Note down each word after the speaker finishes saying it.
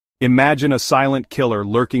Imagine a silent killer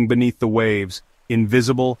lurking beneath the waves,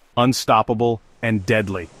 invisible, unstoppable, and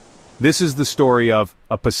deadly. This is the story of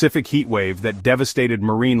a Pacific heatwave that devastated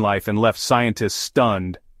marine life and left scientists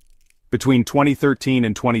stunned. Between 2013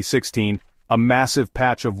 and 2016, a massive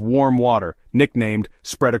patch of warm water, nicknamed,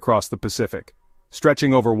 spread across the Pacific.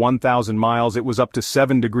 Stretching over 1,000 miles, it was up to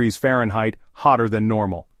 7 degrees Fahrenheit, hotter than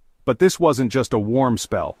normal. But this wasn't just a warm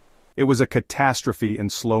spell. It was a catastrophe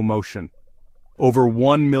in slow motion. Over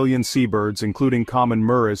 1 million seabirds, including common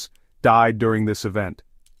murres, died during this event.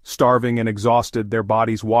 Starving and exhausted, their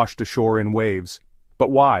bodies washed ashore in waves. But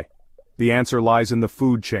why? The answer lies in the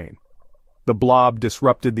food chain. The blob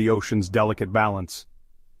disrupted the ocean's delicate balance.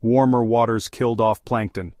 Warmer waters killed off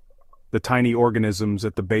plankton, the tiny organisms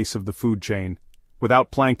at the base of the food chain. Without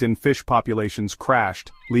plankton, fish populations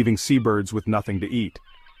crashed, leaving seabirds with nothing to eat.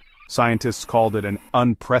 Scientists called it an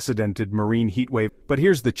unprecedented marine heatwave. But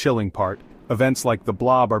here's the chilling part. Events like the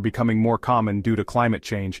blob are becoming more common due to climate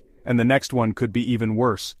change, and the next one could be even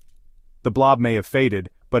worse. The blob may have faded,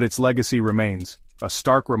 but its legacy remains, a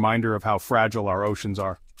stark reminder of how fragile our oceans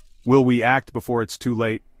are. Will we act before it's too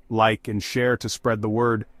late? Like and share to spread the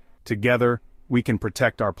word. Together, we can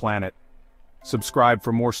protect our planet. Subscribe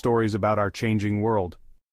for more stories about our changing world.